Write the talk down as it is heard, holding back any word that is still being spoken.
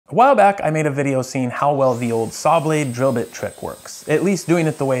A while back, I made a video seeing how well the old saw blade drill bit trick works, at least doing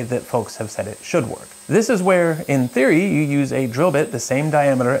it the way that folks have said it should work. This is where, in theory, you use a drill bit the same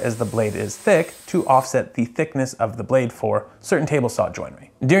diameter as the blade is thick to offset the thickness of the blade for certain table saw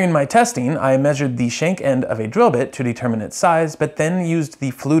joinery. During my testing, I measured the shank end of a drill bit to determine its size, but then used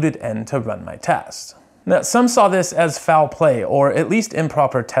the fluted end to run my test. Now, some saw this as foul play, or at least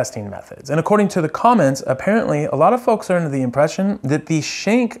improper testing methods. And according to the comments, apparently a lot of folks are under the impression that the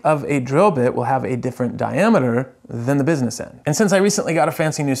shank of a drill bit will have a different diameter than the business end. And since I recently got a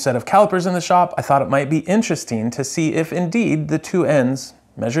fancy new set of calipers in the shop, I thought it might be interesting to see if indeed the two ends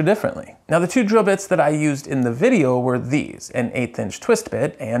measure differently. Now, the two drill bits that I used in the video were these, an 1/8 inch twist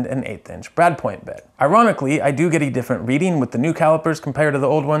bit and an 1/8 inch brad point bit. Ironically, I do get a different reading with the new calipers compared to the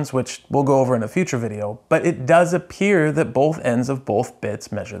old ones, which we'll go over in a future video, but it does appear that both ends of both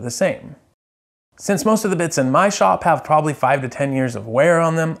bits measure the same. Since most of the bits in my shop have probably 5 to 10 years of wear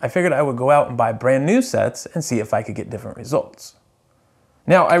on them, I figured I would go out and buy brand new sets and see if I could get different results.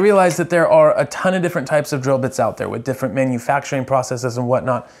 Now, I realize that there are a ton of different types of drill bits out there with different manufacturing processes and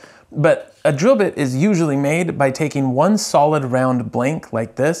whatnot, but a drill bit is usually made by taking one solid round blank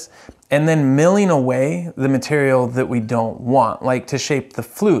like this and then milling away the material that we don't want, like to shape the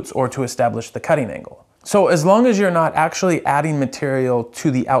flutes or to establish the cutting angle. So as long as you're not actually adding material to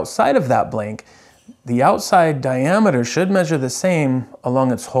the outside of that blank, the outside diameter should measure the same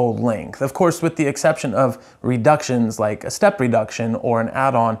along its whole length. Of course, with the exception of reductions like a step reduction or an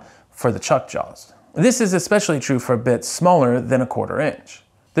add-on for the chuck jaws. This is especially true for bits smaller than 1/4 inch.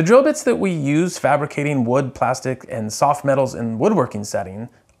 The drill bits that we use fabricating wood, plastic, and soft metals in woodworking setting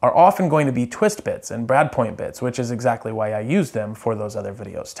are often going to be twist bits and brad point bits, which is exactly why I use them for those other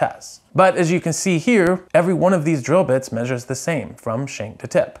videos tests. But as you can see here, every one of these drill bits measures the same from shank to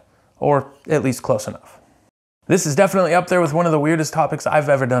tip, or at least close enough. This is definitely up there with one of the weirdest topics I've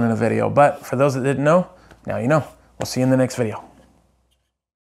ever done in a video, but for those that didn't know, now you know. We'll see you in the next video.